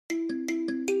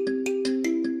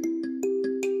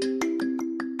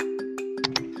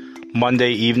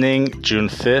Monday evening, June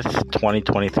 5th,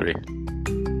 2023.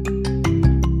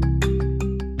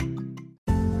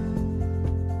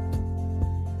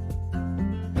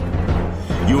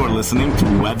 You are listening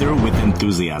to Weather with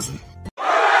Enthusiasm.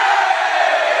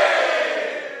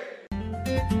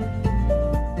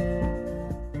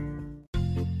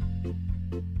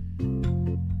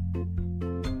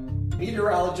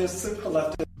 Meteorologists and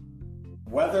left.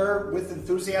 Weather with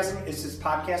Enthusiasm is his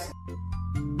podcast.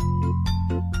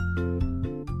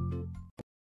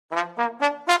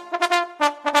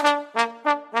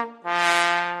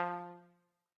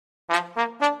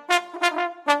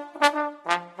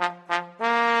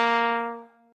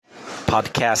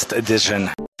 Podcast edition.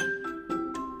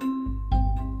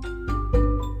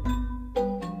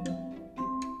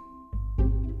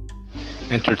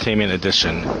 Entertainment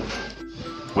edition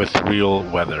with real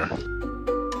weather.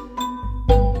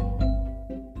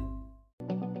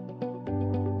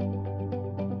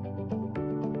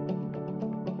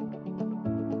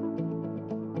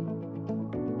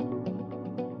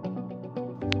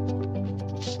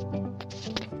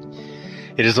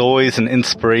 It is always an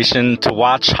inspiration to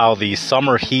watch how the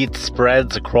summer heat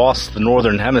spreads across the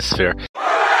northern hemisphere.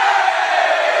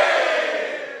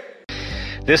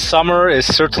 This summer is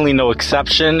certainly no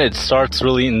exception. It starts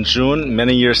really in June.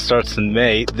 Many years starts in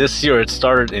May. This year it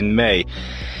started in May.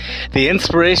 The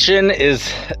inspiration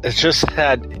is just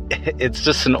that it's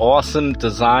just an awesome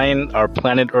design, our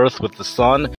planet Earth with the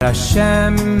sun.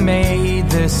 Hashem made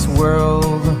this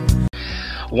world.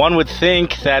 One would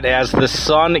think that as the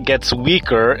sun gets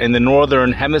weaker in the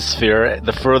northern hemisphere,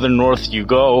 the further north you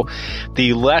go,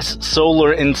 the less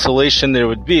solar insolation there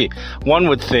would be. One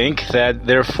would think that,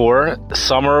 therefore,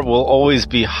 summer will always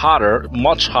be hotter,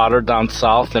 much hotter down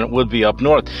south than it would be up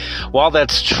north. While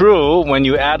that's true when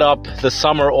you add up the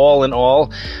summer all in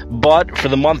all, but for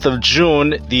the month of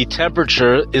June, the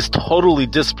temperature is totally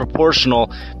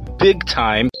disproportional, big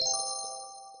time,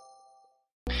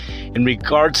 in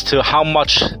regards to how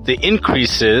much the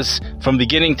increase is from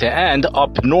beginning to end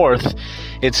up north.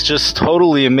 It's just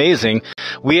totally amazing.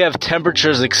 We have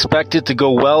temperatures expected to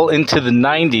go well into the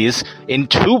 90s in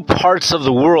two parts of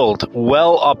the world,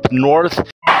 well up north.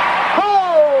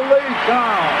 Holy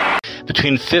cow!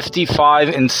 Between 55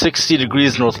 and 60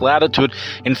 degrees north latitude.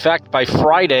 In fact, by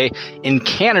Friday in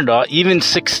Canada, even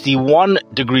 61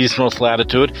 degrees north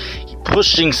latitude,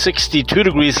 pushing 62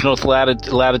 degrees north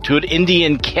latitude,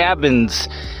 Indian Cabins,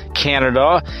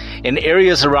 Canada, and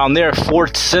areas around there,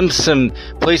 Fort Simpson,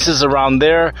 places around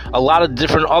there, a lot of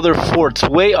different other forts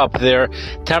way up there.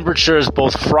 Temperatures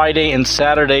both Friday and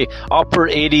Saturday, upper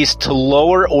 80s to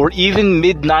lower or even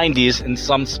mid 90s in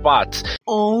some spots.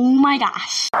 Oh my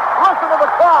gosh. Listen to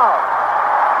the crowd.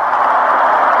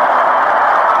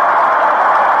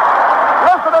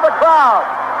 Listen to the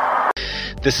crowd.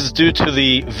 This is due to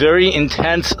the very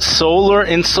intense solar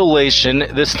insolation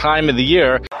this time of the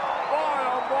year.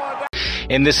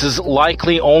 And this is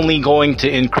likely only going to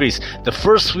increase. The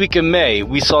first week of May,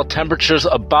 we saw temperatures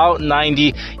about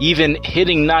 90, even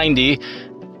hitting 90,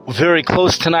 very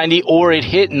close to 90, or it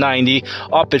hit 90,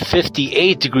 up at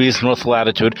 58 degrees north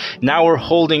latitude. Now we're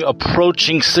holding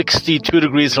approaching 62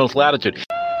 degrees north latitude.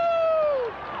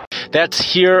 That's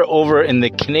here over in the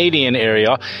Canadian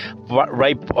area,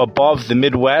 right above the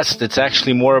Midwest. It's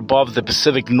actually more above the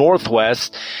Pacific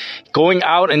Northwest. Going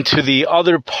out into the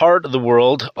other part of the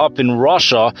world, up in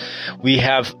Russia, we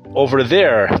have over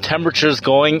there temperatures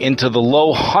going into the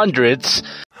low hundreds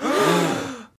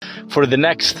for the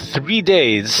next 3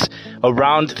 days,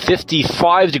 around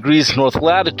 55 degrees north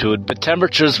latitude, but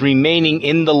temperatures remaining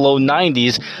in the low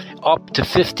 90s, up to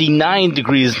 59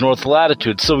 degrees north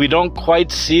latitude. So we don't quite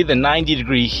see the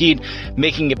 90-degree heat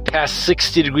making it past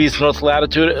 60 degrees north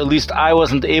latitude. At least I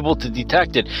wasn't able to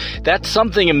detect it. That's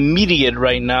something immediate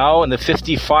right now in the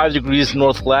 55 degrees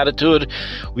north latitude.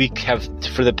 We have,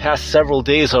 for the past several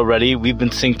days already, we've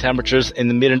been seeing temperatures in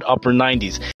the mid and upper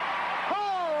 90s.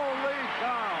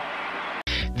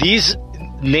 These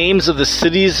names of the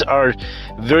cities are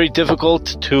very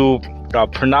difficult to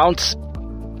pronounce.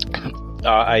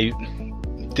 I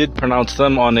did pronounce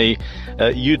them on a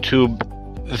YouTube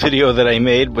video that I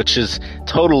made, which is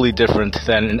totally different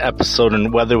than an episode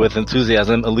in Weather with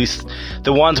Enthusiasm, at least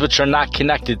the ones which are not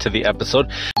connected to the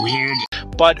episode. Weird.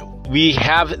 But we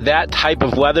have that type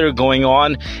of weather going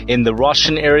on in the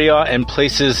Russian area and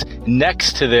places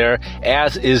next to there,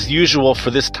 as is usual for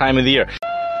this time of the year.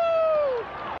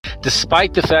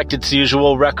 Despite the fact it's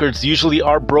usual, records usually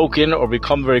are broken or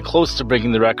become very close to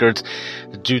breaking the records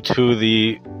due to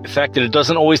the fact that it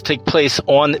doesn't always take place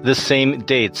on the same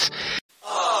dates.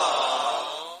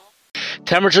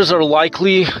 Temperatures are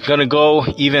likely going to go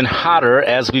even hotter,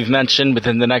 as we've mentioned,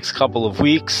 within the next couple of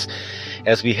weeks.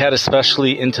 As we head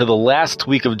especially into the last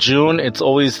week of June, it's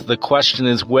always the question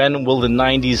is, when will the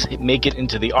 90s make it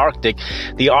into the Arctic?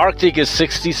 The Arctic is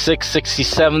 66,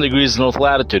 67 degrees north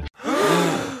latitude.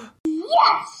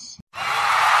 Yes!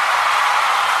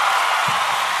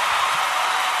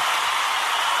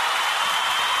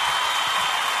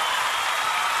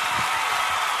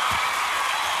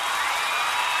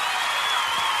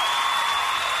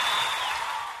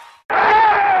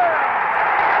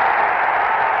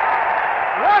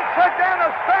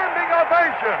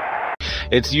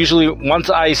 It's usually, once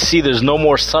I see there's no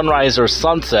more sunrise or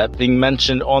sunset being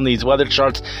mentioned on these weather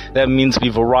charts, that means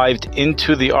we've arrived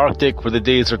into the Arctic where the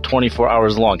days are 24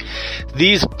 hours long.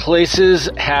 These places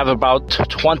have about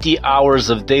 20 hours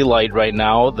of daylight right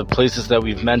now, the places that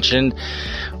we've mentioned,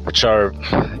 which are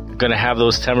going to have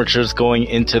those temperatures going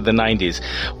into the 90s.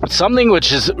 Something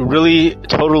which is really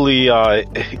totally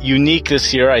unique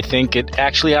this year, I think it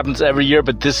actually happens every year,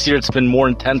 but this year it's been more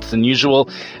intense than usual,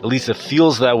 at least it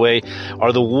feels that way,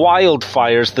 are the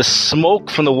wildfires, the smoke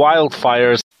from the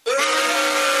wildfires.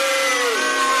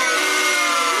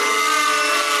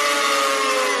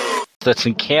 That's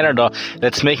in Canada,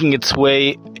 that's making its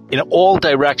way in all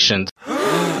directions.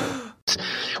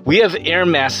 We have air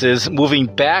masses moving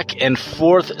back and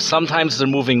forth. Sometimes they're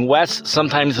moving west,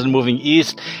 sometimes they're moving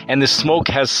east, and the smoke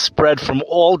has spread from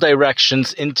all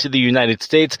directions into the United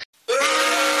States.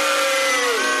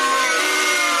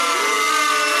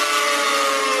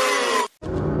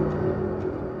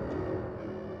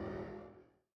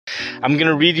 I'm going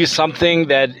to read you something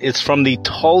that is from the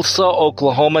Tulsa,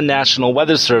 Oklahoma National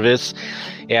Weather Service,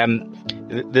 and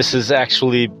this is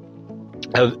actually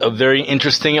a very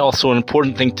interesting, also an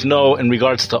important thing to know in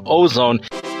regards to ozone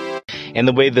and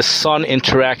the way the sun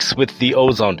interacts with the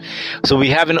ozone. So we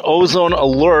have an ozone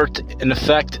alert in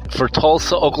effect for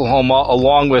Tulsa, Oklahoma,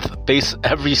 along with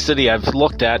every city I've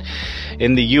looked at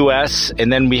in the U.S.,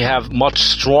 and then we have much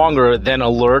stronger than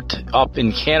alert up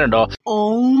in Canada.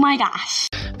 Oh my gosh.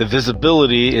 The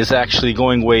visibility is actually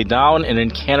going way down, and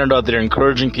in Canada they're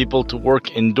encouraging people to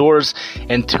work indoors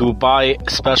and to buy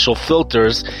special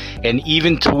filters and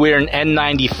even to wear an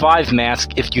N95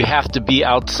 mask if you have to be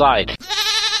outside.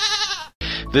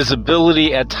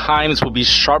 Visibility at times will be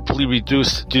sharply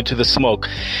reduced due to the smoke.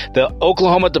 The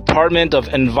Oklahoma Department of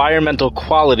Environmental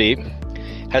Quality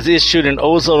has issued an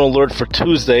ozone alert for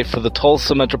Tuesday for the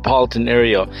Tulsa metropolitan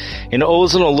area. An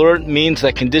ozone alert means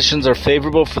that conditions are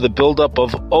favorable for the buildup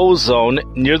of ozone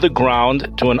near the ground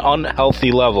to an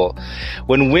unhealthy level.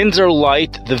 When winds are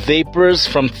light, the vapors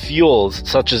from fuels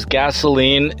such as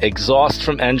gasoline, exhaust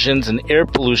from engines, and air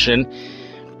pollution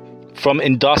from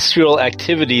industrial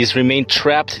activities remain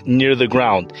trapped near the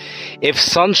ground. If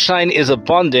sunshine is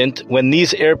abundant, when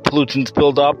these air pollutants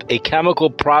build up, a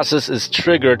chemical process is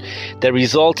triggered that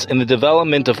results in the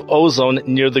development of ozone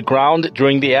near the ground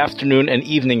during the afternoon and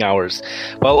evening hours.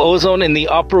 While ozone in the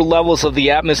upper levels of the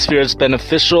atmosphere is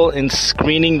beneficial in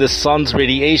screening the sun's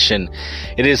radiation,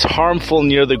 it is harmful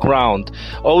near the ground.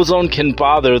 Ozone can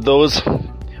bother those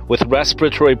with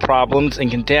respiratory problems and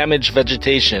can damage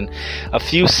vegetation. A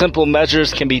few simple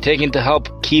measures can be taken to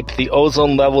help keep the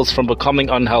ozone levels from becoming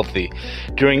unhealthy.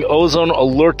 During ozone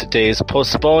alert days,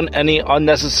 postpone any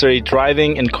unnecessary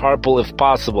driving and carpool if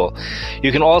possible.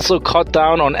 You can also cut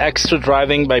down on extra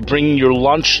driving by bringing your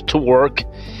lunch to work.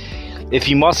 If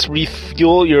you must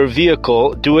refuel your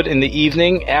vehicle, do it in the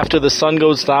evening after the sun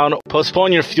goes down.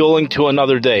 Postpone your fueling to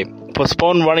another day.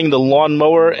 Postpone running the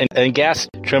lawnmower and gas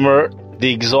trimmer.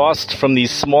 The exhaust from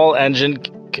these small engines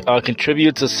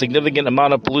contributes a significant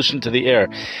amount of pollution to the air.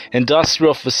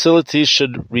 Industrial facilities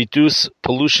should reduce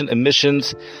pollution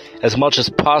emissions as much as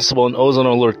possible in ozone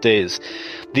alert days.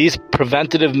 These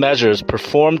preventative measures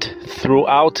performed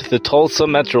throughout the Tulsa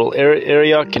metro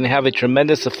area can have a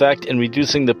tremendous effect in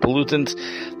reducing the pollutants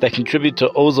that contribute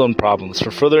to ozone problems. For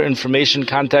further information,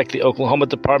 contact the Oklahoma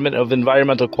Department of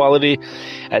Environmental Quality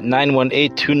at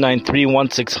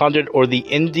 918-293-1600 or the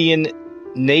Indian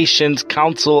Nations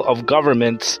Council of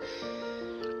Governments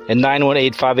at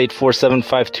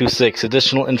 918-584-7526.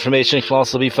 Additional information can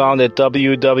also be found at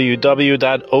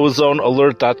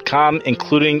www.ozonealert.com,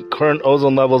 including current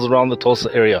ozone levels around the Tulsa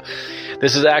area.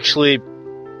 This is actually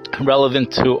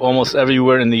relevant to almost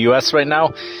everywhere in the U.S. right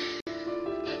now.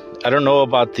 I don't know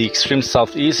about the extreme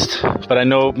southeast, but I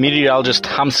know meteorologist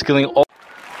Tom Skilling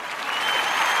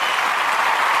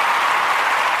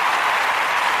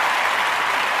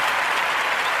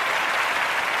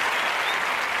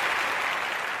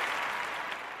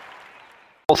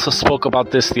also spoke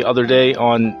about this the other day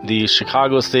on the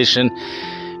Chicago station.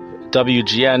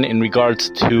 WGN in regards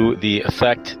to the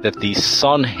effect that the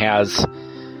sun has,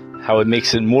 how it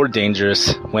makes it more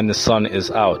dangerous when the sun is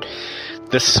out.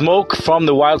 The smoke from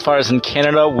the wildfires in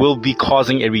Canada will be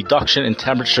causing a reduction in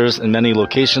temperatures in many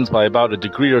locations by about a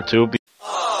degree or two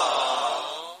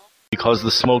because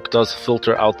the smoke does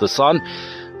filter out the sun.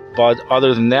 But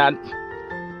other than that,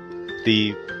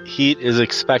 the heat is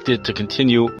expected to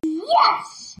continue.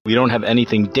 Yes! We don't have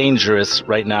anything dangerous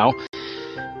right now,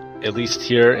 at least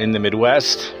here in the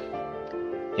Midwest.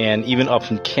 And even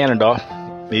up in Canada,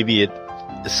 maybe it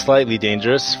is slightly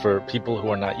dangerous for people who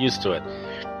are not used to it.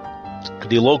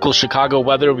 The local Chicago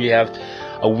weather, we have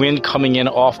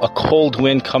a cold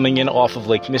wind coming in off of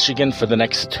Lake Michigan for the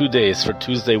next 2 days, for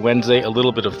Tuesday, Wednesday, a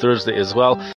little bit of Thursday as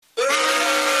well.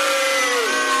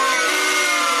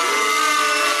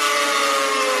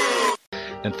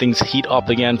 And things heat up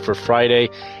again for Friday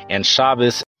and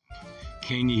Shabbos.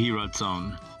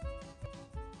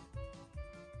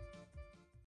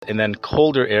 And then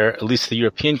colder air, at least the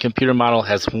European computer model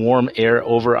has warm air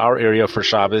over our area for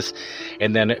Shabbos.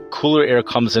 And then cooler air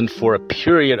comes in for a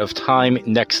period of time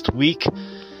next week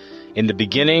in the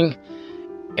beginning.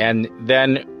 And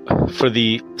then for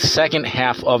the second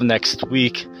half of next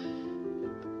week,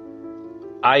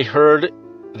 I heard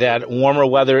that warmer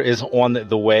weather is on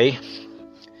the way.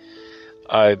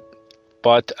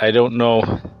 But I don't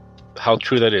know how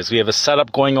true that is. We have a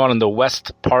setup going on in the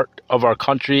west part of our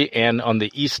country and on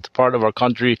the east part of our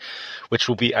country, which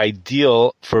will be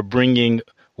ideal for bringing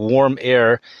warm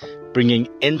air, bringing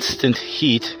instant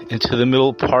heat into the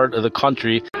middle part of the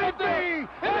country.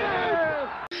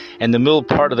 And the middle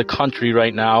part of the country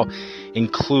right now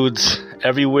includes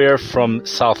everywhere from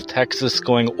South Texas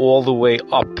going all the way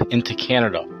up into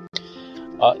Canada.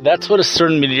 That's what a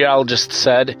certain meteorologist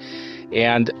said,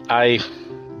 and I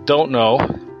don't know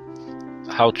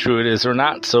how true it is or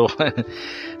not, so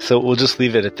we'll just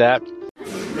leave it at that.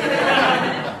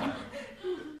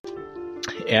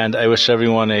 And I wish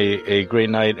everyone a great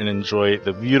night and enjoy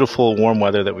the beautiful warm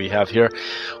weather that we have here.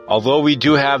 Although we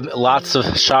do have lots of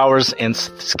showers and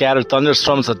scattered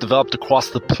thunderstorms that developed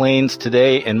across the plains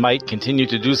today and might continue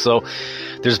to do so,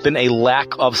 there's been a lack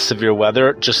of severe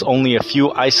weather, just only a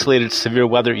few isolated severe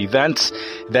weather events.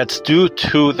 That's due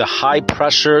to the high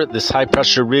pressure, this high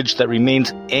pressure ridge that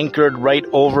remains anchored right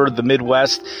over the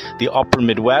Midwest, the upper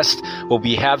Midwest. What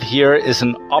we have here is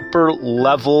an upper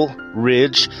level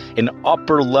ridge, an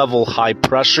upper level high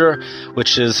pressure,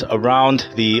 which is around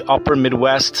the upper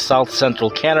Midwest, south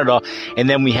central Canada. And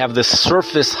then we have the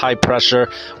surface high pressure,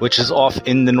 which is off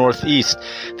in the northeast.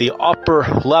 The upper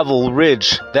level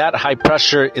ridge, that high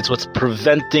pressure, is what's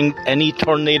preventing any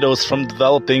tornadoes from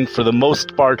developing for the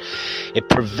most part. It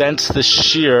prevents the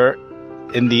shear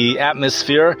in the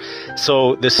atmosphere.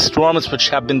 So the storms which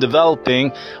have been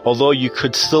developing, although you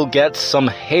could still get some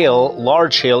hail,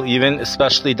 large hail even,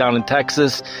 especially down in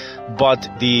Texas, but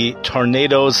the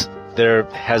tornadoes, there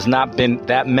has not been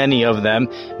that many of them.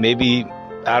 Maybe,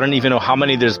 I don't even know how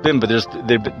many there's been, but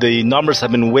the numbers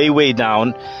have been way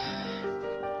down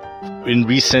in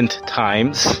recent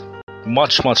times.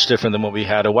 Much different than what we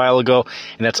had a while ago.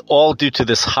 And that's all due to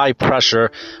this high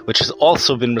pressure, which has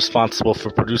also been responsible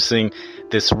for producing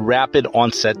this rapid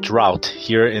onset drought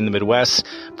here in the Midwest,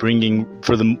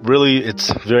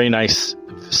 it's very nice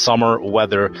summer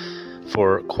weather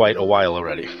for quite a while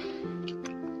already.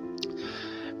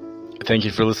 Thank you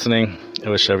for listening. I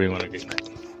wish everyone a good night.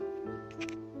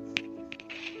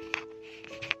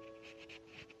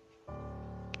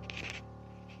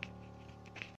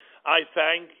 I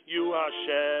thank you,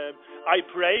 Hashem. I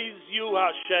praise you,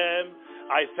 Hashem.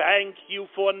 I thank you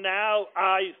for now.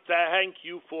 I thank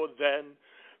you for then.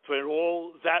 For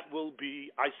all that will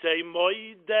be, I say,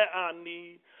 Moide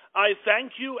Ani. I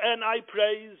thank you and I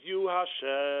praise you,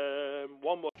 Hashem.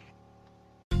 One more.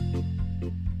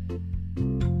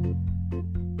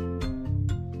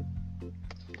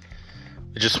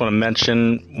 I just want to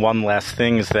mention one last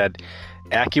thing is that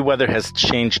AccuWeather has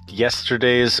changed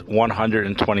yesterday's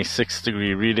 126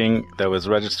 degree reading that was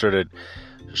registered at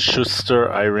Shuster,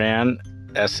 Iran,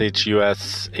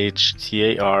 Shushtar,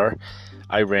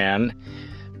 Iran.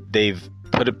 They've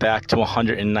put it back to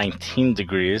 119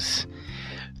 degrees.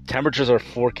 Temperatures are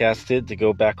forecasted to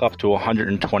go back up to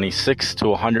 126 to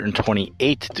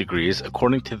 128 degrees.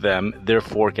 According to them, their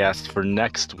forecast for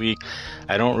next week.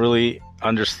 I don't really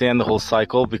understand the whole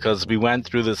cycle because we went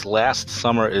through this last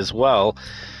summer as well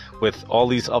with all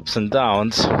these ups and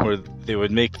downs where they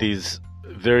would make these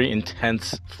very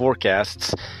intense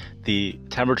forecasts. The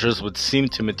temperatures would seem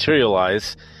to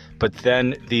materialize, but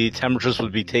then the temperatures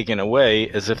would be taken away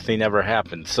as if they never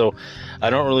happened. So I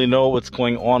don't really know what's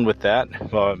going on with that,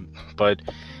 but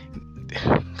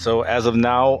So as of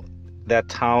now, that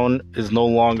town is no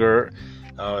longer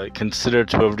considered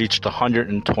to have reached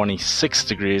 126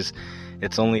 degrees.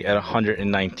 It's only at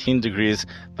 119 degrees,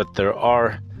 but there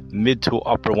are mid to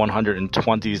upper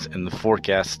 120s in the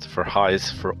forecast for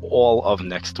highs for all of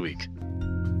next week.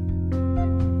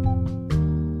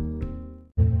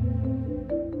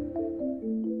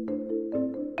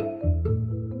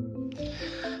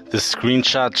 This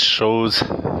screenshot shows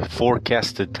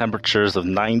forecasted temperatures of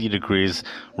 90 degrees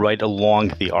right along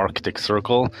the Arctic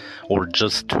Circle, or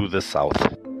just to the south.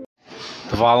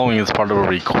 The following is part of a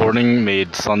recording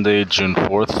made Sunday, June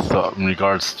 4th, in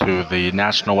regards to the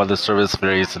National Weather Service,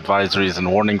 various advisories and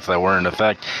warnings that were in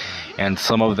effect, and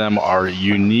some of them are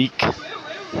unique.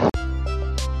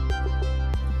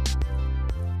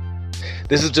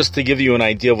 This is just to give you an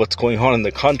idea of what's going on in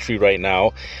the country right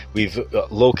now. We've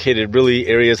located really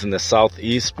areas in the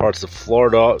southeast, parts of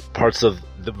Florida, parts of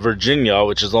Virginia,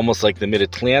 which is almost like the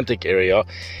mid-Atlantic area,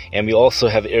 and we also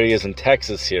have areas in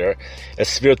Texas here. A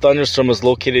severe thunderstorm was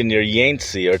located near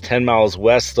Yancey, or 10 miles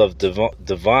west of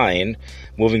Devine,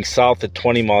 moving south at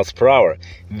 20 miles per hour.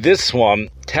 This one,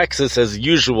 Texas, as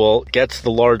usual, gets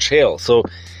the large hail. So,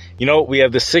 we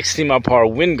have the 60 mile per hour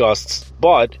wind gusts,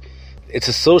 but it's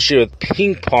associated with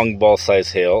ping pong ball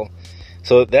size hail.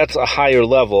 So that's a higher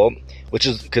level, which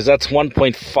is because that's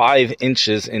 1.5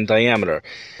 inches in diameter,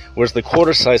 whereas the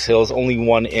quarter size hail is only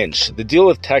 1 inch. The deal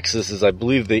with Texas is I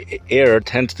believe the air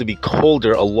tends to be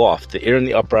colder aloft. The air in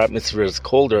the upper atmosphere is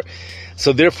colder.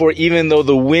 So therefore, even though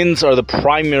the winds are the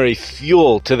primary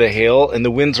fuel to the hail, and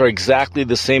the winds are exactly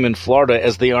the same in Florida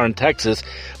as they are in Texas,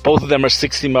 both of them are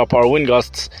 60 mile per hour wind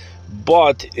gusts,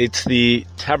 but it's the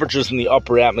temperatures in the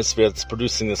upper atmosphere that's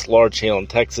producing this large hail in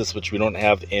Texas, which we don't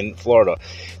have in Florida.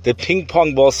 The ping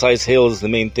pong ball size hail is the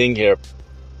main thing here.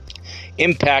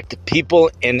 Impact: people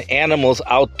and animals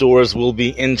outdoors will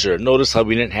be injured. Notice how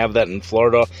we didn't have that in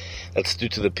Florida. That's due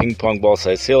to the ping pong ball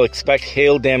size hail. Expect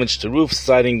hail damage to roofs,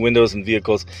 siding, windows, and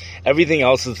vehicles. Everything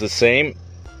else is the same.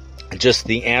 Just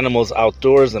the animals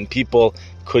outdoors and people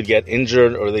could get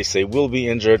injured, or they say will be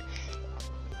injured.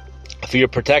 For your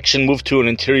protection, move to an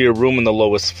interior room on the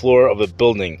lowest floor of a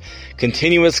building.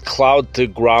 Continuous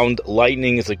cloud-to-ground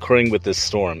lightning is occurring with this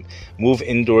storm. Move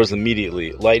indoors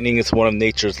immediately. Lightning is one of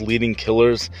nature's leading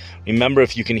killers. Remember,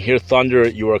 if you can hear thunder,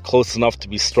 you are close enough to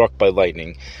be struck by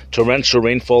lightning. Torrential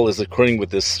rainfall is occurring with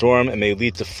this storm and may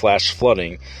lead to flash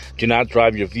flooding. Do not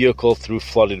drive your vehicle through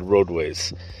flooded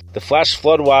roadways. The flash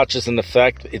flood watch is in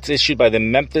effect. It's issued by the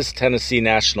Memphis, Tennessee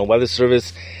National Weather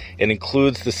Service. It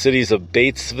includes the cities of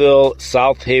Batesville,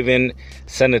 South Haven,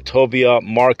 Senatobia,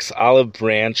 Marks, Olive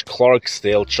Branch,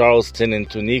 Clarksdale, Charleston, and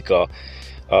Tunica.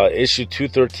 Issued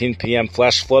 2:13 p.m.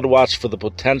 Flash flood watch for the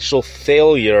potential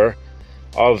failure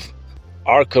of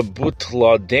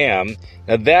Arcabutla Dam.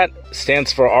 Now that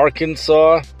stands for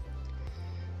Arkansas,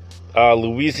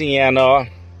 Louisiana.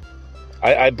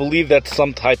 I believe that's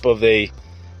some type of it's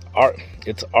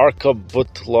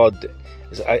Arcabutla.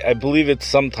 I believe it's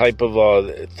some type of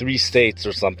 3 states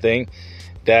or something,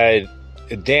 that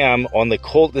a dam on the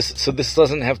cold. So this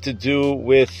doesn't have to do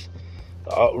with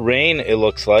rain, it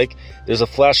looks like. There's a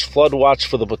flash flood watch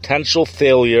for the potential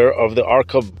failure of the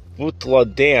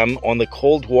Arcabutla Dam on the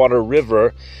Coldwater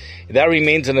River. That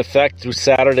remains in effect through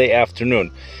Saturday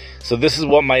afternoon. So this is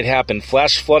what might happen.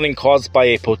 Flash flooding caused by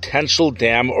a potential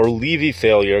dam or levee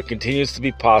failure continues to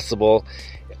be possible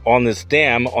on this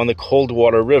dam on the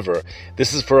Coldwater River.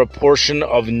 This is for a portion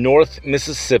of North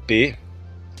Mississippi,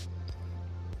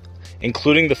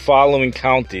 including the following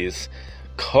counties: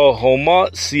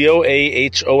 Coahoma,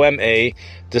 Coahoma,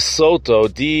 DeSoto,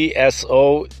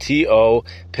 Desoto,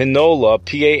 Panola,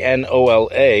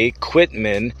 Panola,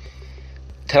 Quitman,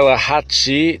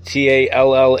 Tallahatchie,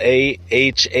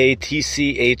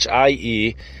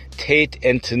 Tallahatchie, Tate,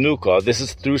 and Tenuca. This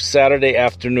is through Saturday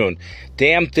afternoon.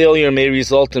 Dam failure may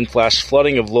result in flash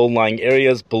flooding of low-lying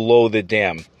areas below the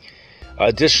dam.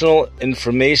 Additional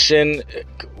information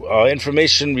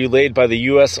relayed by the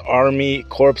U.S. Army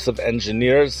Corps of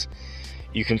Engineers.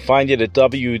 You can find it at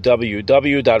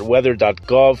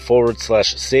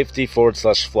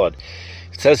www.weather.gov/safety/flood.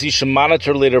 It says you should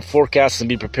monitor later forecasts and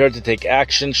be prepared to take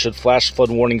action should flash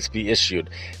flood warnings be issued.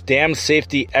 Dam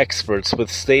safety experts with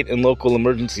state and local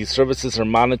emergency services are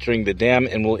monitoring the dam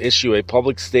and will issue a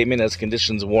public statement as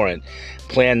conditions warrant.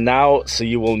 Plan now so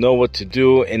you will know what to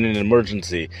do in an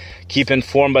emergency. Keep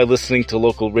informed by listening to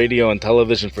local radio and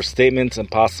television for statements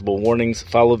and possible warnings.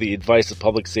 Follow the advice of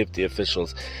public safety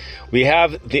officials. We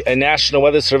have a National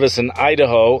Weather Service in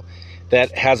Idaho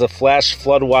that has a flash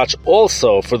flood watch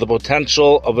also for the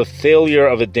potential of a failure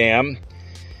of a dam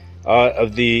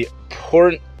of the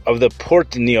of the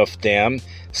Portneuf Dam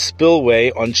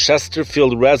spillway on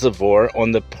Chesterfield Reservoir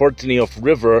on the Portneuf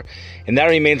River, and that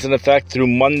remains in effect through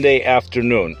Monday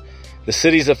afternoon. The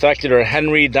cities affected are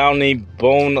Henry, Downey,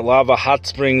 Bone, Lava, Hot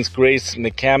Springs, Grace,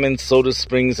 McCammon, Soda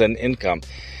Springs, and Income.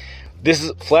 This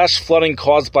is flash flooding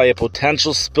caused by a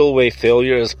potential spillway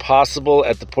failure is possible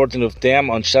at the Portneuf Dam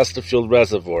on Chesterfield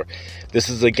Reservoir. This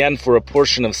is again for a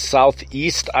portion of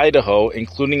southeast Idaho,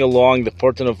 including along the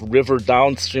Portneuf River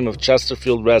downstream of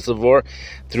Chesterfield Reservoir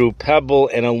through Pebble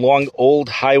and along Old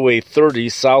Highway 30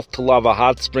 south to Lava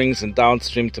Hot Springs and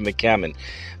downstream to McCammon.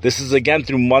 This is again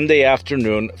through Monday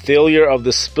afternoon. Failure of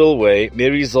the spillway may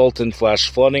result in flash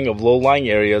flooding of low-lying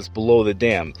areas below the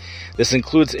dam. This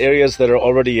includes areas that are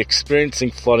already experiencing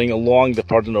flooding along the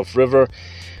Portneuf River.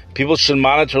 People should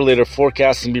monitor later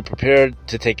forecasts and be prepared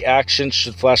to take action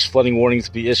should flash flooding warnings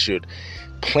be issued.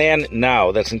 Plan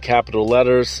now, that's in capital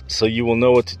letters, so you will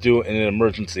know what to do in an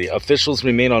emergency. Officials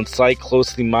remain on site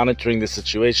closely monitoring the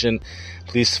situation.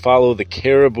 Please follow the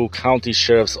Caribou County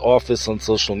Sheriff's Office on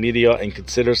social media and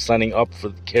consider signing up for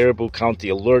the Caribou County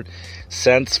Alert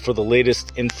Sense for the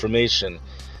latest information.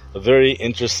 A very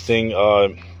interesting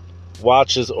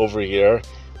watches over here,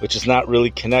 which is not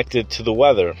really connected to the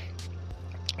weather.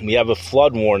 We have a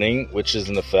flood warning, which is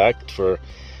in effect for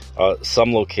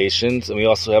some locations, and we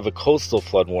also have a coastal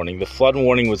flood warning. The flood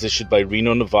warning was issued by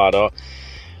Reno, Nevada.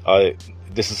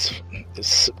 This is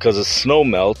because of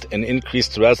snowmelt and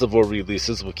increased reservoir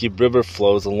releases will keep river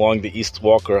flows along the East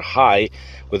Walker high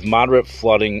with moderate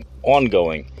flooding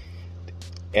ongoing.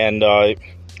 And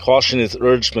caution is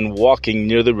urged when walking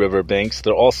near the riverbanks.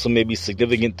 There also may be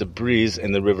significant debris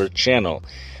in the river channel.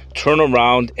 Turn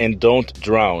around and don't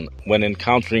drown when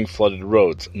encountering flooded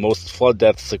roads. Most flood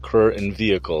deaths occur in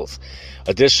vehicles.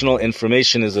 Additional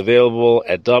information is available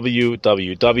at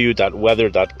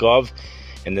www.weather.gov,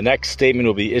 and the next statement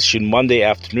will be issued Monday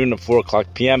afternoon at 4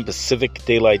 o'clock p.m. Pacific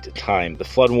Daylight Time. The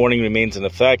flood warning remains in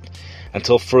effect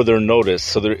until further notice,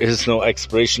 so there is no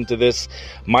expiration to this.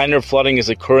 Minor flooding is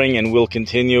occurring and will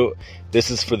continue. This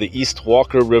is for the East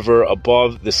Walker River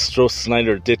above the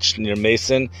Stroh-Snyder Ditch near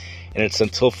Mason, and it's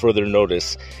until further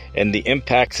notice. And the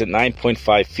impacts at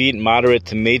 9.5 feet, moderate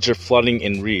to major flooding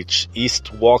in reach.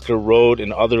 East Walker Road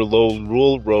and other low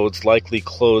rural roads likely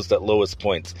closed at lowest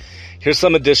points. Here's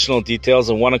some additional details.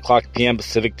 At 1 o'clock p.m.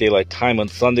 Pacific Daylight Time on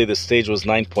Sunday, the stage was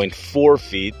 9.4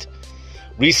 feet.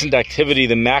 Recent activity,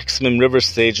 the maximum river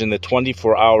stage in the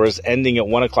 24 hours ending at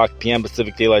 1 o'clock p.m.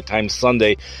 Pacific Daylight Time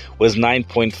Sunday was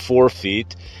 9.4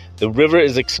 feet. The river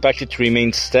is expected to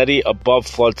remain steady above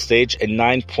flood stage at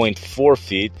 9.4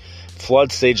 feet.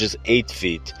 Flood stage is 8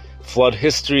 feet. Flood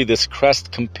history, this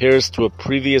crest compares to a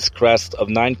previous crest of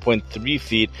 9.3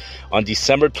 feet on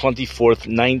December 24th,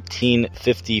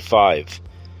 1955.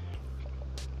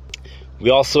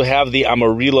 We also have the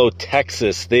Amarillo,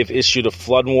 Texas. They've issued a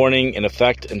flood warning in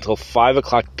effect until 5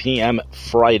 o'clock p.m.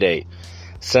 Friday,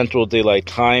 Central Daylight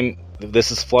Time.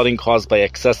 This is flooding caused by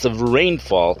excessive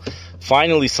rainfall.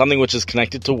 Finally, something which is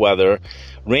connected to weather.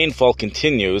 Rainfall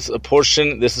continues.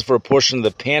 This is for a portion of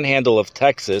the panhandle of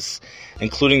Texas,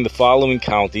 including the following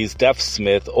counties: Deaf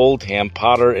Smith, Oldham,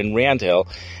 Potter, and Randhill,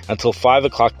 until 5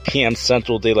 o'clock p.m.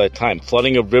 Central Daylight Time.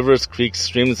 Flooding of rivers, creeks,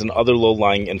 streams, and other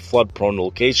low-lying and flood-prone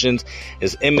locations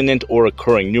is imminent or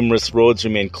occurring. Numerous roads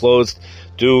remain closed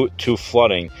due to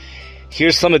flooding.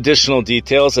 Here's some additional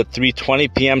details. At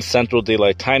 3:20 p.m. Central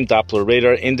Daylight Time, Doppler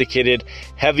radar indicated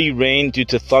heavy rain due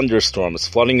to thunderstorms.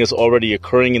 Flooding is already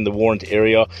occurring in the warned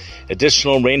area.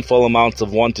 Additional rainfall amounts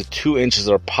of 1 to 2 inches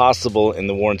are possible in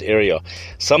the warned area.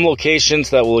 Some locations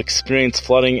that will experience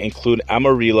flooding include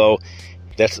Amarillo.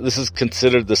 This is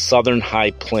considered the southern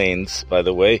high plains, by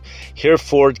the way.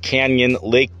 Hereford Canyon,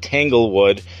 Lake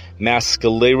Tanglewood,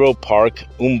 Mascalero Park,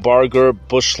 Umbarger,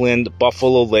 Bushland,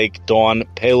 Buffalo Lake, Dawn,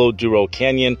 Palo Duro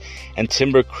Canyon, and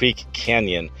Timber Creek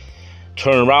Canyon.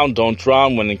 Turn around, don't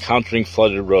drown when encountering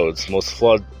flooded roads. Most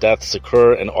flood deaths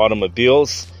occur in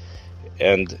automobiles,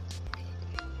 and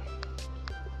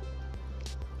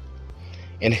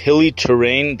in hilly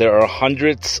terrain, there are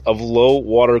hundreds of low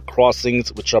water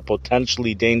crossings which are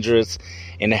potentially dangerous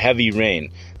in heavy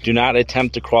rain. Do not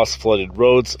attempt to cross flooded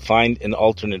roads. Find an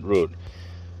alternate route.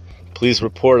 Please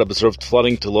report observed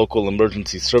flooding to local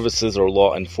emergency services or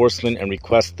law enforcement and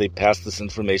request they pass this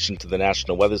information to the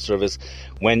National Weather Service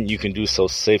when you can do so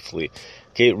safely.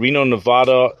 Okay, Reno,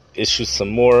 Nevada issues some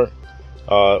more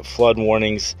flood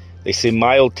warnings. They say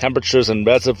mild temperatures and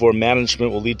reservoir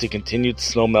management will lead to continued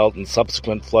snowmelt and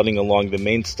subsequent flooding along the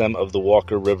main stem of the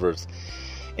Walker Rivers.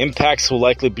 Impacts will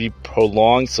likely be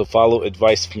prolonged, so follow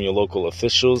advice from your local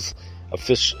officials.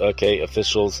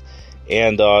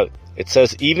 And It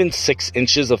says even 6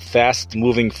 inches of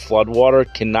fast-moving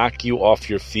floodwater can knock you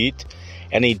off your feet,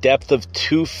 and a depth of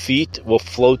 2 feet will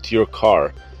float your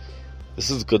car. This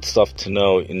is good stuff to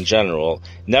know in general.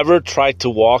 Never try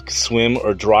to walk, swim,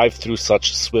 or drive through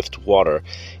such swift water.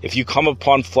 If you come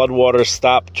upon floodwater,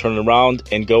 stop, turn around,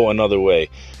 and go another way.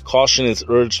 Caution is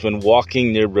urged when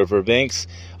walking near riverbanks.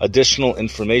 Additional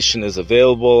information is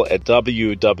available at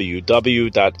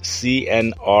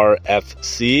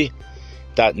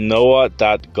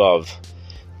www.cnrfc.noaa.gov.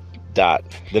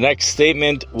 The next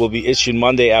statement will be issued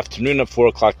Monday afternoon at 4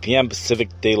 o'clock p.m. Pacific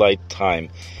Daylight Time.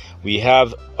 We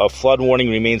have a flood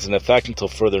warning remains in effect until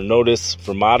further notice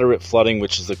for moderate flooding,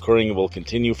 which is occurring and will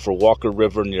continue for Walker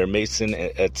River near Mason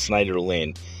at Snyder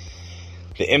Lane.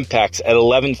 The impacts at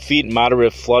 11 feet,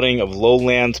 moderate flooding of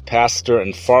lowlands, pasture,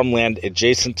 and farmland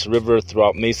adjacent to river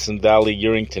throughout Mason Valley,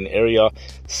 Yerington area.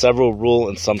 Several rural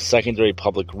and some secondary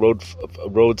public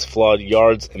roads flood,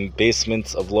 yards and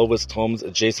basements of lowest homes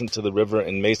adjacent to the river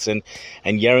in Mason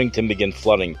and Yerington begin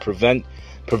flooding.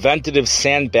 Preventative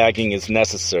sandbagging is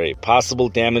necessary. Possible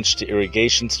damage to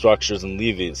irrigation structures and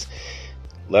levees.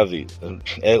 At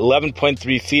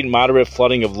 11.3 feet, moderate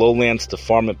flooding of lowlands to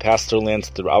farm and pasture lands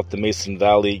throughout the Mason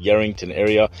Valley, Yerington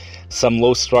area. Some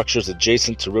low structures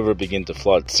adjacent to river begin to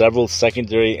flood. Several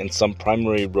secondary and some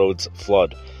primary roads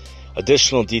flood.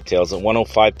 Additional details. At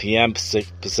 1:05 p.m.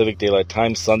 Pacific Daylight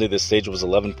Time, Sunday, the stage was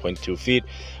 11.2 feet.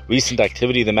 Recent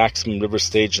activity, the maximum river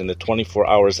stage in the 24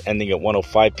 hours ending at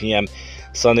 1:05 p.m.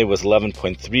 Sunday was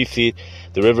 11.3 feet.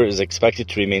 The river is expected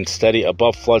to remain steady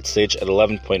above flood stage at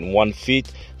 11.1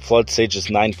 feet. Flood stage is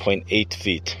 9.8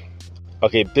 feet.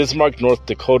 Okay, Bismarck, North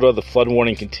Dakota. The flood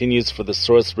warning continues for the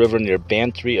Source River near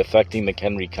Bantry, affecting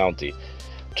McHenry County.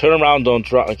 Turn around, don't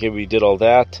drop. Okay, we did all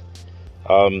that.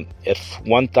 At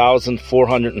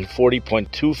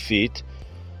 1,440.2 feet.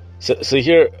 So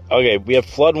here, okay, we have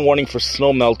flood warning for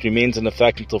snowmelt remains in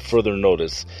effect until further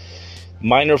notice.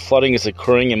 Minor flooding is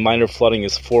occurring and minor flooding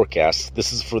is forecast.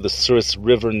 This is for the Souris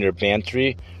River near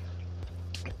Bantry.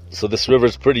 So this river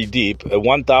is pretty deep. At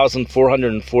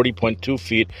 1,440.2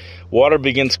 feet, water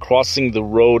begins crossing the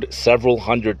road several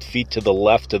hundred feet to the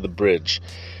left of the bridge.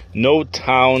 No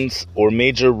towns or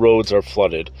major roads are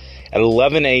flooded. At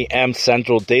 11 a.m.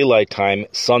 Central Daylight Time,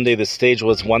 Sunday, the stage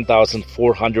was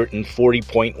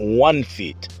 1,440.1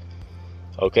 feet.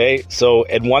 Okay, so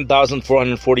at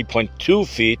 1,440.2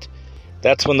 feet,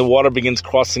 that's when the water begins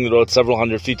crossing the road several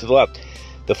hundred feet to the left.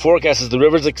 The forecast is the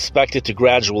river is expected to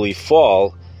gradually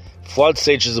fall. Flood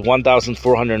stage is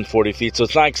 1,440 feet, so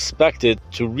it's not expected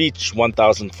to reach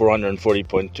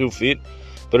 1,440.2 feet,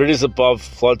 but it is above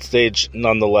flood stage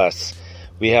nonetheless.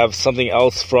 We have something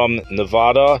else from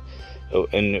Nevada,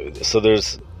 and so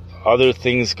there's other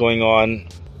things going on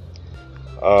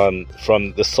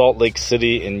from the Salt Lake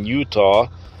City in Utah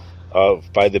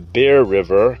by the Bear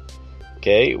River.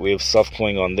 Okay, we have stuff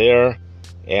going on there,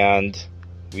 and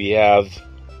we have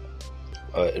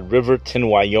Riverton,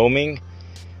 Wyoming.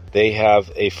 They have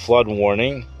a flood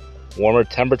warning. Warmer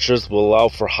temperatures will allow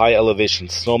for high elevation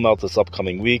snowmelt this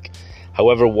upcoming week.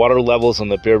 However, water levels on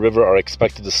the Bear River are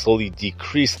expected to slowly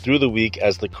decrease through the week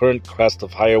as the current crest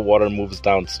of higher water moves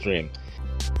downstream.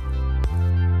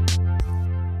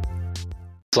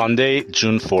 Sunday,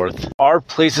 June 4th. Are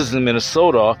places in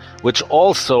Minnesota which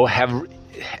also have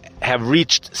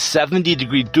reached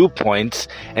 70-degree dew points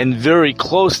and very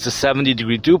close to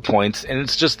 70-degree dew points, and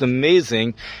it's just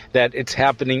amazing that it's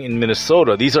happening in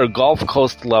Minnesota. These are Gulf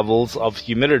Coast levels of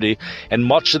humidity, and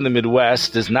much in the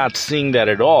Midwest is not seeing that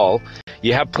at all.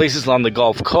 You have places on the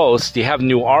Gulf Coast. You have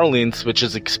New Orleans, which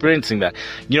is experiencing that.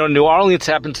 You know, New Orleans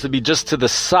happens to be just to the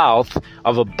south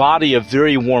of a body of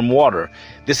very warm water.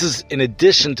 This is in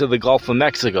addition to the Gulf of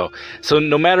Mexico. So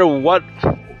no matter what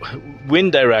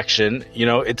wind direction, you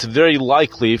know, it's very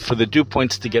likely for the dew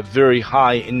points to get very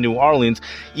high in New Orleans,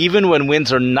 even when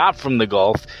winds are not from the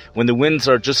Gulf, when the winds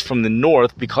are just from the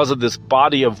north, because of this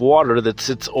body of water that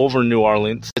sits over New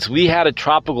Orleans. We had a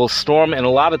tropical storm, and a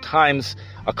lot of times,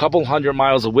 a couple hundred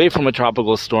miles away from a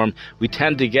tropical storm, we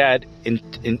tend to get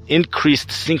an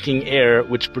increased sinking air,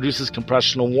 which produces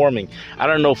compressional warming. I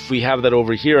don't know if we have that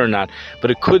over here or not,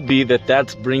 but it could be that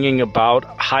that's bringing about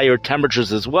higher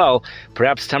temperatures as well.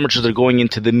 Perhaps temperatures are going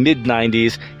into the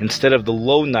mid-90s instead of the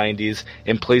low 90s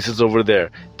in places over there,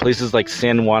 places like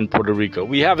San Juan, Puerto Rico.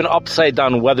 We have an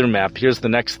upside-down weather map. Here's the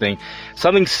next thing.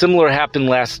 Something similar happened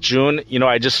last June. You know,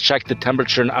 I just checked the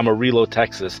temperature in Amarillo,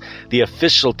 Texas. The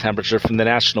official temperature from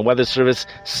the National Weather Service,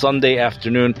 Sunday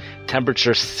afternoon,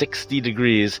 temperature 60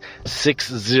 degrees,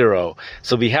 60.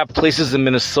 So we have places in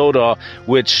Minnesota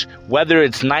which, whether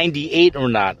it's 98 or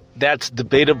not, that's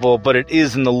debatable, but it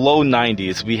is in the low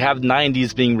 90s. We have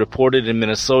 90s being reported in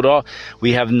Minnesota.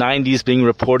 We have 90s being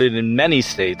reported in many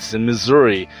states, in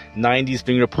Missouri, 90s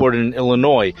being reported in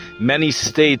Illinois. Many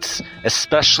states,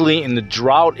 especially in the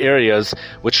drought areas,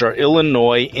 which are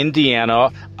Illinois,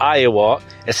 Indiana, Iowa,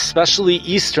 especially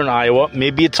eastern Iowa.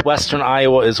 Maybe it's western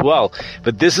Iowa as well.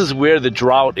 But this is where the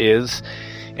drought is.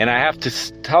 And I have to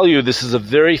tell you, this is a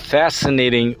very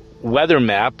fascinating weather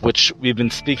map, which we've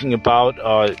been speaking about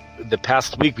the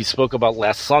past week. We spoke about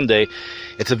last Sunday.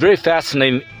 It's a very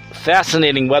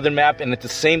fascinating weather map, and at the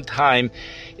same time,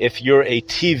 if you're a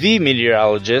TV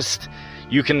meteorologist,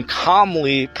 you can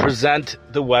calmly present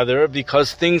the weather,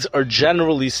 because things are,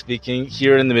 generally speaking,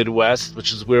 here in the Midwest,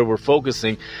 which is where we're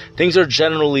focusing, things are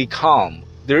generally calm.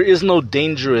 There is no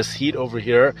dangerous heat over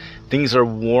here. Things are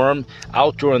warm.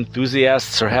 Outdoor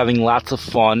enthusiasts are having lots of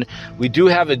fun. We do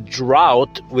have a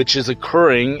drought which is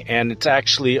occurring, and it's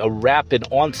actually a rapid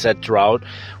onset drought,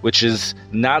 which is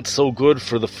not so good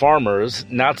for the farmers,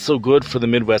 not so good for the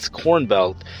Midwest Corn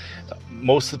Belt.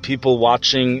 Most of the people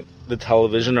watching the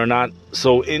television are not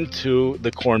so into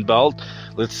the Corn Belt,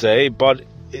 let's say, but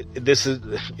this is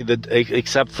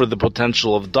except for the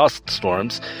potential of dust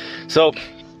storms.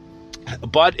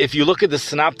 But if you look at the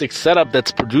synoptic setup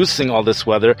that's producing all this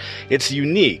weather, it's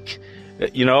unique.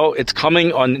 You know, it's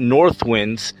coming on north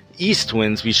winds, east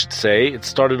winds, we should say. It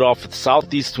started off with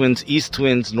southeast winds, east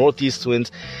winds, northeast winds.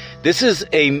 This is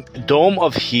a dome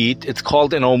of heat. It's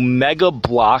called an omega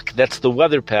block. That's the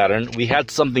weather pattern. We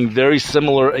had something very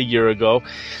similar a year ago,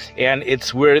 and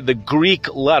it's where the Greek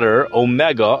letter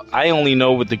omega, I only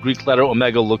know what the Greek letter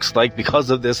omega looks like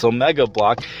because of this omega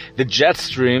block. The jet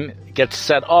stream gets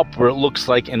set up where it looks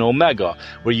like an omega,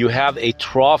 where you have a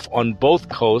trough on both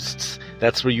coasts.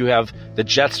 That's where you have the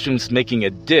jet streams making a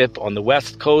dip on the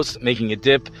west coast, making a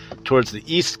dip towards the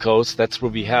east coast. That's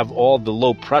where we have all the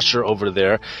low pressure over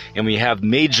there, and we have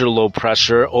major low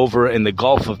pressure over in the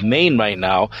Gulf of Maine right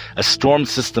now, a storm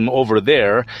system over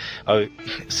there.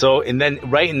 And then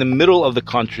right in the middle of the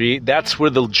country, that's where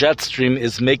the jet stream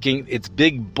is making its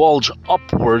big bulge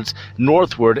upwards,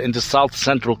 northward into south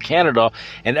central Canada,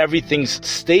 and everything's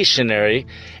stationary,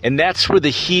 and that's where the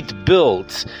heat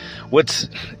builds. What's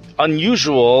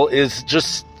unusual is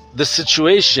just the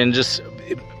situation, just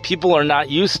people are not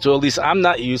used to, at least I'm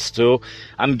not used to,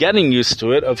 I'm getting used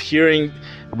to it, of hearing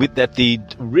that the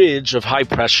ridge of high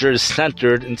pressure is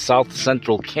centered in south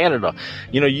central Canada.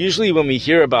 You know, usually when we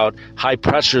hear about high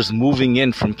pressures moving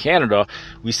in from Canada,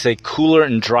 we say cooler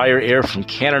and drier air from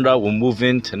Canada will move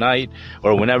in tonight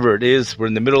or whenever it is. We're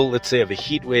in the middle, let's say, of a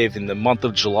heat wave in the month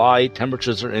of July.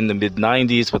 Temperatures are in the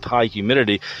mid-90s with high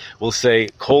humidity. We'll say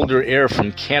colder air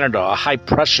from Canada, a high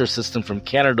pressure system from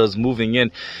Canada is moving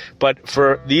in. But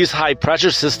for these high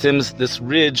pressure systems, this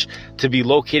ridge to be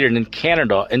located in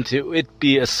Canada and to it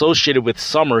be associated with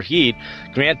summer heat,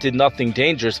 granted nothing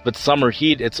dangerous, but summer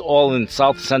heat, it's all in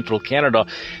south central Canada.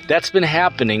 That's been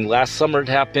happening. Last summer it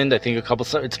happened, I think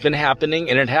it's been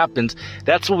happening, and it happens.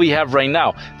 That's what we have right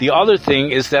now. The other thing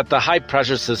is that the high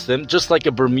pressure system, just like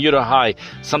a Bermuda high,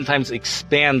 sometimes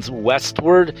expands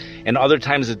westward and other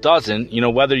times it doesn't. You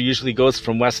know, weather usually goes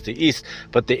from west to east,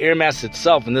 but the air mass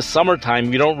itself, in the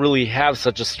summertime, we don't really have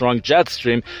such a strong jet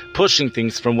stream pushing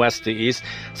things from west to east.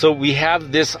 So we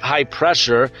have this high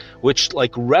pressure, which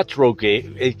like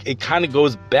retrograde, it kind of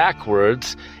goes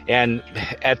backwards, and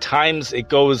at times it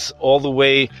goes all the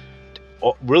way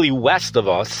really west of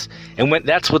us, and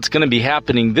that's what's going to be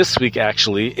happening this week.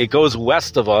 Actually, it goes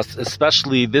west of us,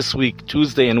 especially this week,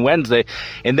 Tuesday and Wednesday,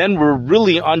 and then we're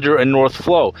really under a north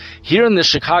flow here in the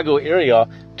Chicago area.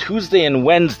 Tuesday and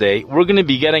Wednesday, we're going to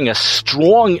be getting a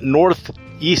strong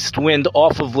northeast wind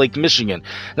off of Lake Michigan.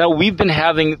 Now, we've been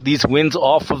having these winds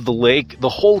off of the lake the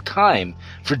whole time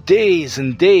for days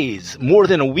and days, more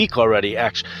than a week already,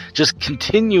 actually, just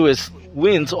continuous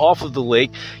winds off of the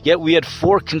lake, yet we had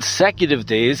 4 consecutive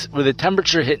days where the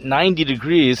temperature hit 90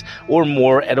 degrees or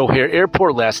more at O'Hare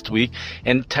Airport last week,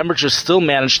 and temperatures still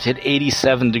managed to hit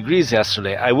 87 degrees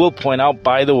yesterday. I will point out,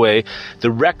 by the way,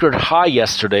 the record high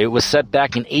yesterday was set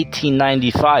back in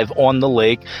 1895 on the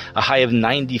lake, a high of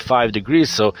 95 degrees,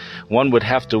 so one would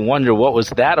have to wonder, what was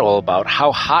that all about?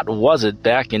 How hot was it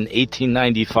back in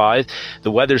 1895?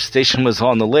 The weather station was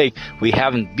on the lake. We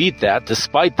haven't beat that,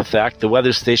 despite the fact the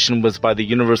weather station was by the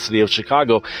University of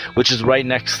Chicago, which is right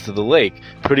next to the lake.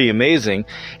 Pretty amazing.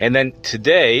 And then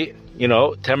today, you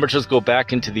know, temperatures go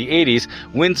back into the 80s.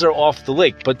 Winds are off the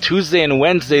lake. But Tuesday and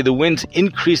Wednesday, the winds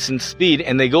increase in speed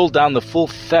and they go down the full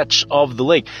fetch of the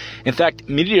lake. In fact,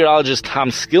 meteorologist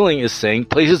Tom Skilling is saying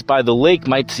places by the lake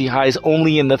might see highs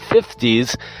only in the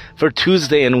 50s for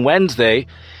Tuesday and Wednesday.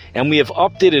 And we have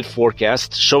updated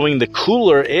forecasts showing the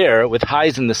cooler air with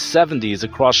highs in the 70s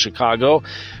across Chicago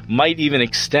might even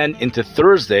extend into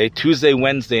Thursday, Tuesday,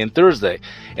 Wednesday, and Thursday.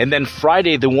 And then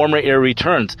Friday, the warmer air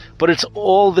returns. But it's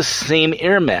all the same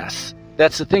air mass.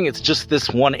 That's the thing. It's just this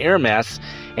one air mass,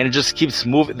 and it just keeps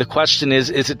moving. The question is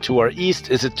it to our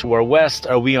east? Is it to our west?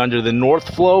 Are we under the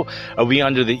north flow? Are we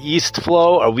under the east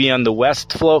flow? Are we on the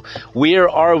west flow? Where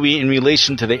are we in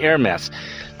relation to the air mass?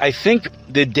 I think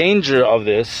the danger of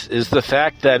this is the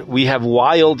fact that we have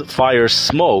wildfire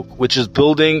smoke, which is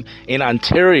building in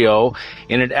Ontario,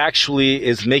 and it actually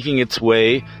is making its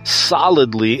way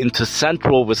solidly into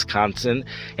central Wisconsin,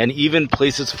 and even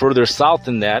places further south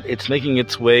than that, it's making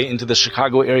its way into the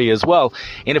Chicago area as well.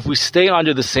 And if we stay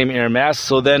under the same air mass,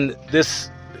 so then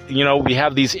this, we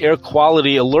have these air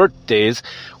quality alert days,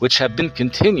 which have been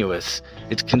continuous.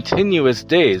 It's continuous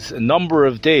days, a number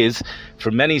of days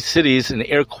for many cities, an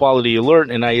air quality alert,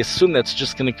 and I assume that's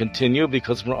just going to continue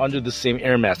because we're under the same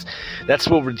air mass. That's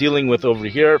what we're dealing with over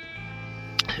here.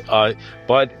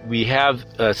 But we have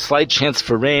a slight chance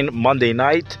for rain Monday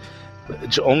night,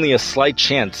 only a slight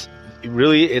chance.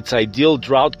 Really, it's ideal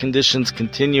drought conditions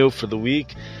continue for the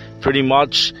week, pretty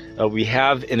much. We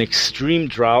have an extreme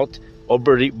drought.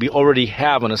 We already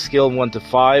have, on a scale of 1 to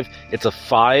 5, it's a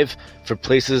 5 for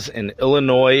places in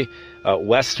Illinois,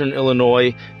 western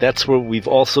Illinois. That's where we've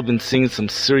also been seeing some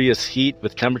serious heat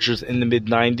with temperatures in the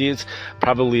mid-90s,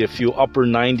 probably a few upper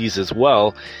 90s as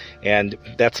well. And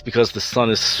that's because the sun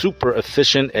is super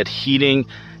efficient at heating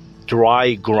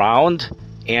dry ground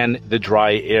and the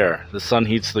dry air. The sun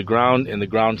heats the ground and the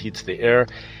ground heats the air.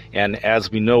 And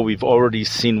as we know, we've already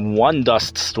seen one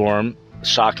dust storm,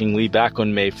 shockingly, back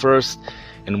on May 1st,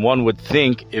 and one would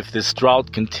think if this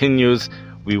drought continues,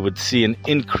 we would see an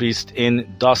increase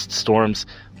in dust storms,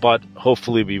 but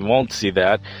hopefully we won't see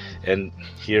that. And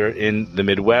here in the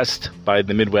Midwest, by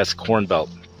the Midwest Corn Belt,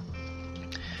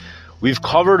 we've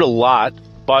covered a lot,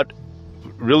 but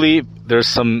really there's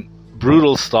some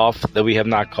brutal stuff that we have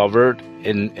not covered.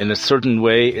 In a certain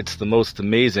way, it's the most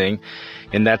amazing,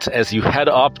 and that's as you head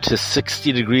up to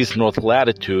 60 degrees north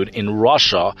latitude in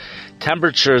Russia.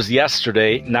 Temperatures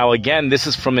yesterday, now again, this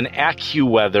is from an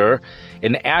AccuWeather.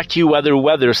 An AccuWeather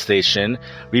weather station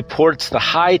reports the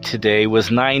high today was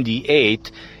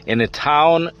 98 in a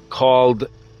town called,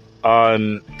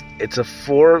 it's a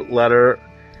 4-letter,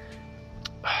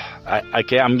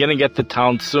 I'm going to get the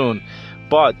town soon,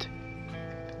 but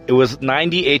it was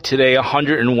 98 today,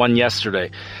 101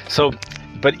 yesterday. So,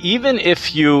 but even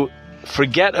if you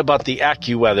forget about the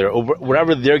AccuWeather or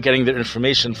wherever they're getting their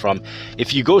information from,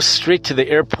 if you go straight to the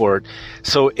airport,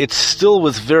 so it still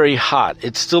was very hot.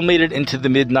 It still made it into the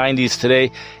mid-90s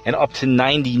today and up to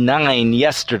 99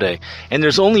 yesterday. And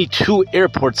there's only 2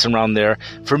 airports around there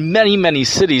for many, many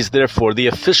cities. Therefore, the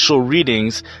official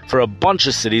readings for a bunch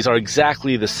of cities are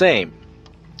exactly the same.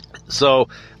 So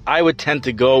I would tend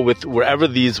to go with wherever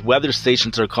these weather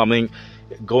stations are going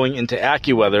into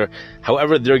AccuWeather.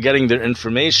 However they're getting their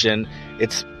information,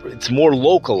 it's more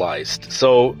localized.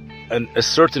 So in a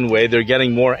certain way, they're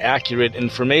getting more accurate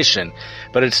information.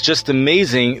 But it's just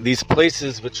amazing, these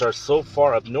places which are so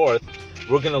far up north.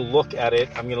 We're going to look at it.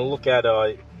 I'm going to look at,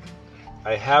 I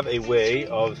have a way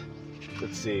of,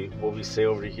 let's see what we say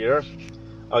over here.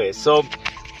 Okay, so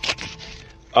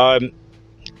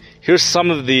here's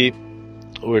some of the,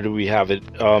 where do we have it?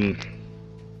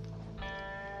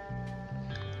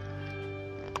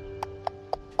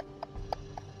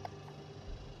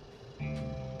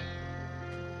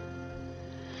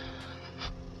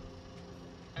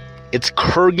 It's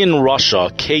Kurgan, Russia,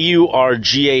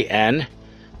 Kurgan,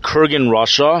 Kurgan,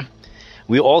 Russia.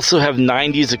 We also have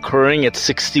 90s occurring at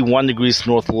 61 degrees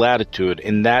north latitude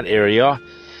in that area.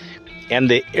 And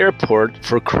the airport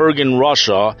for Kurgan,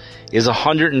 Russia is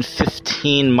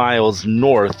 115 miles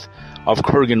north of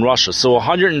Kurgan, Russia. So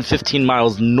 115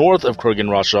 miles north of Kurgan,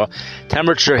 Russia,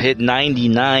 temperature hit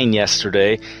 99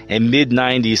 yesterday and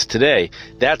mid-90s today.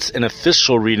 That's an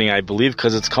official reading, I believe,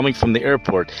 because it's coming from the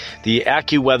airport. The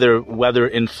AccuWeather weather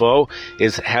info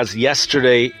has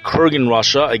yesterday Kurgan,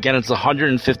 Russia. Again, it's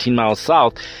 115 miles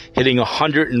south, hitting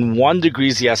 101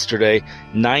 degrees yesterday,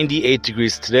 98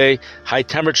 degrees today. High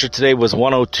temperature today was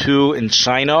 102 in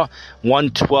China,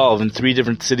 112 in 3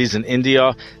 different cities in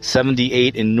India,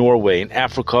 78 in Norway. In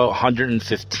Africa,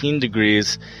 115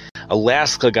 degrees.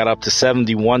 Alaska got up to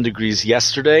 71 degrees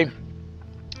yesterday.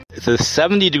 The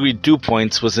 70-degree dew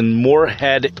points was in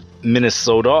Moorhead,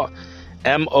 Minnesota,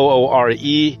 Moorehead,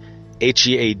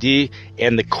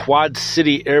 and the Quad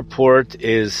City Airport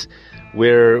is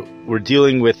where we're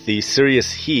dealing with the serious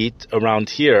heat around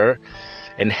here.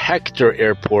 And Hector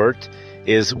Airport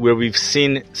is where we've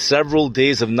seen several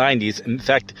days of 90s. In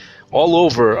fact, all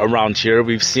over around here,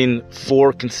 we've seen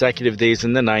 4 consecutive days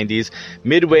in the 90s.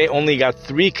 Midway only got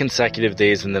 3 consecutive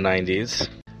days in the 90s.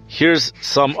 Here's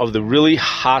some of the really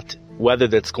hot weather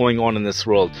that's going on in this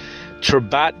world.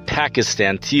 Turbat,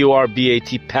 Pakistan,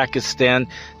 Torbat, Pakistan,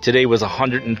 today was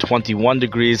 121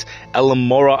 degrees.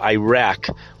 Alamora, Iraq,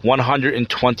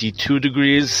 122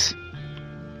 degrees.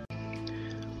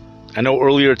 I know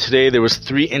earlier today there was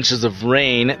 3 inches of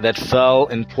rain that fell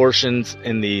in portions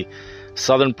in the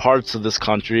southern parts of this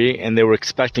country, and they were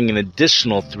expecting an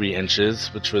additional 3 inches,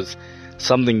 which was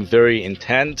something very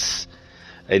intense.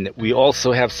 And we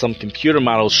also have some computer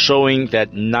models showing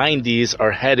that 90s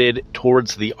are headed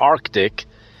towards the Arctic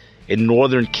in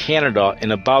northern Canada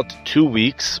in about 2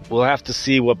 weeks. We'll have to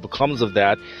see what becomes of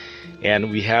that.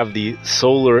 And we have the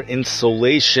Solar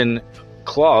Insolation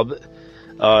Club,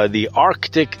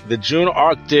 the June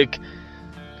Arctic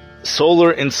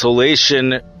Solar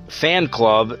Insolation Fan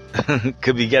Club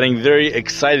could be getting very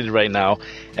excited right now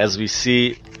as we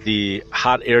see the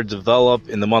hot air develop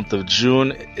in the month of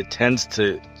June. It tends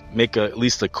to make at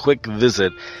least a quick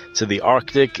visit to the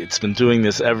Arctic. It's been doing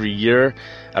this every year.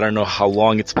 I don't know how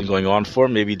long it's been going on for,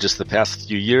 maybe just the past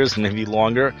few years, maybe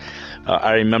longer.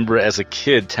 I remember as a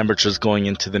kid, temperatures going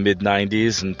into the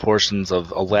mid-90s in portions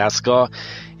of Alaska,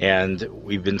 and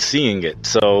we've been seeing it.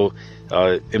 So,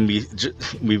 and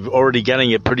we're already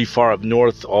getting it pretty far up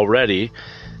north already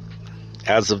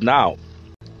as of now.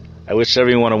 I wish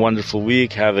everyone a wonderful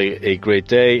week. Have a great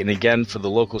day. And again, for the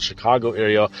local Chicago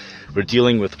area, we're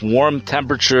dealing with warm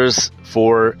temperatures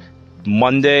for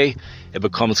Monday. It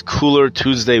becomes cooler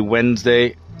Tuesday,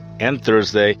 Wednesday, and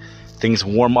Thursday. Things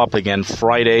warm up again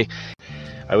Friday.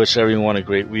 I wish everyone a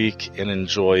great week and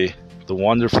enjoy the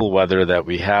wonderful weather that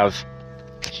we have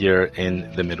here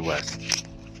in the Midwest.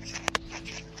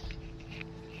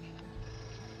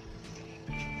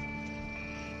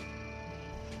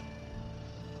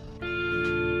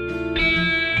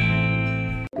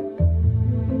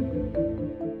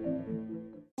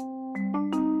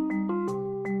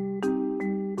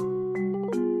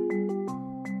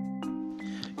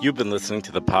 You've been listening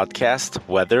to the podcast,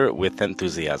 Weather with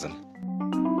Enthusiasm.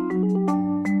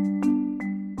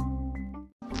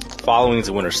 Following is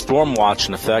a winter storm watch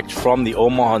in effect from the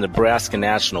Omaha, Nebraska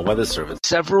National Weather Service.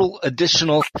 Several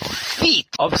additional feet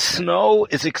of snow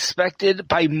is expected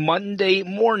by Monday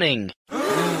morning.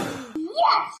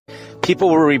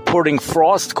 People were reporting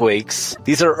frostquakes.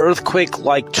 These are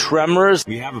earthquake-like tremors.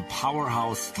 We have a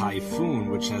powerhouse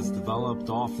typhoon which has developed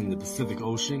off in the Pacific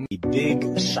Ocean. A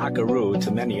big shockaroo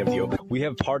to many of you. We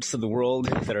have parts of the world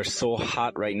that are so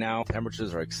hot right now.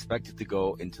 Temperatures are expected to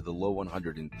go into the low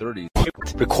 130s.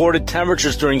 Recorded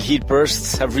temperatures during heat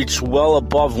bursts have reached well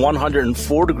above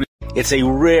 104 degrees. It's a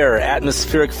rare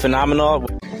atmospheric phenomenon.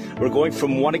 We're going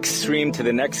from one extreme to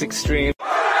the next extreme.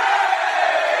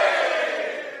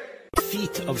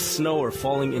 Feet of snow are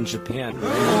falling in Japan.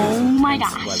 Oh my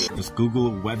gosh. Just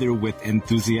Google weather with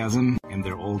enthusiasm and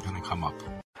they're all gonna come up.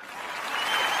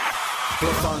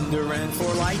 For thunder and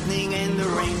for lightning and the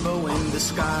rainbow in the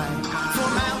sky. For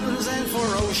mountains and for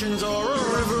oceans or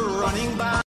a river running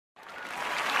by.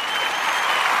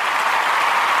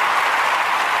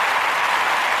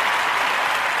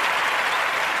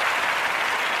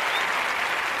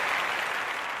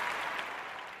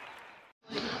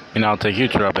 And I'll take you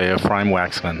to Rabbi Ephraim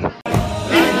Waxman.